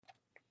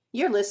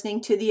You're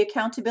listening to the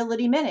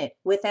Accountability Minute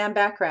with Ann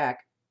Backrack.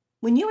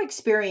 When you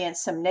experience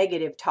some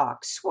negative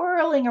talk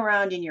swirling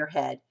around in your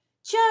head,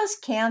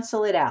 just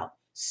cancel it out,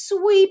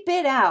 sweep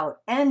it out,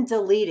 and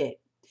delete it.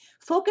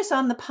 Focus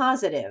on the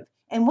positive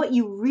and what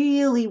you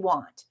really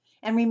want.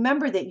 And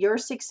remember that your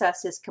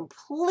success is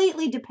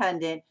completely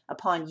dependent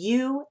upon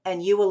you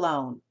and you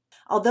alone.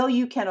 Although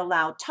you can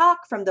allow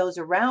talk from those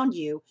around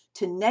you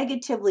to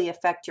negatively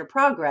affect your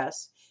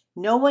progress,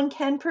 no one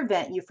can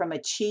prevent you from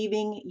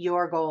achieving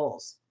your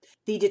goals.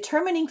 The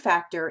determining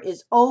factor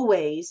is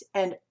always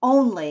and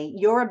only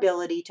your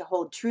ability to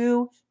hold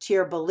true to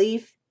your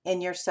belief in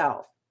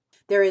yourself.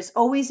 There is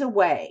always a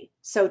way,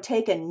 so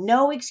take a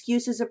no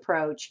excuses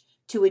approach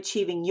to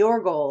achieving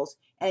your goals,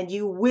 and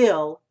you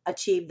will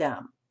achieve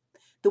them.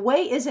 The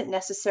way isn't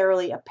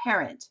necessarily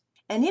apparent,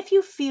 and if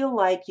you feel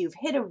like you've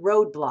hit a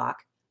roadblock,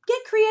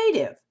 get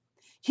creative.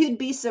 You'd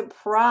be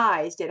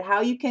surprised at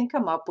how you can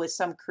come up with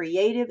some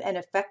creative and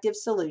effective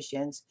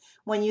solutions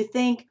when you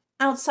think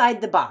outside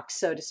the box,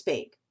 so to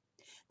speak.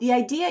 The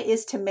idea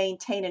is to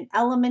maintain an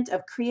element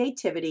of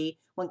creativity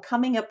when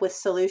coming up with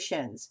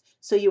solutions,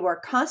 so you are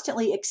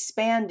constantly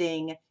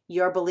expanding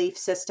your belief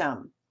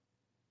system.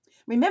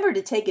 Remember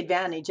to take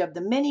advantage of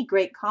the many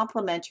great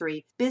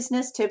complimentary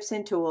business tips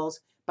and tools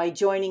by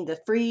joining the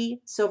free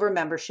silver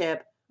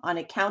membership on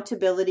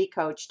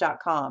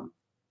accountabilitycoach.com.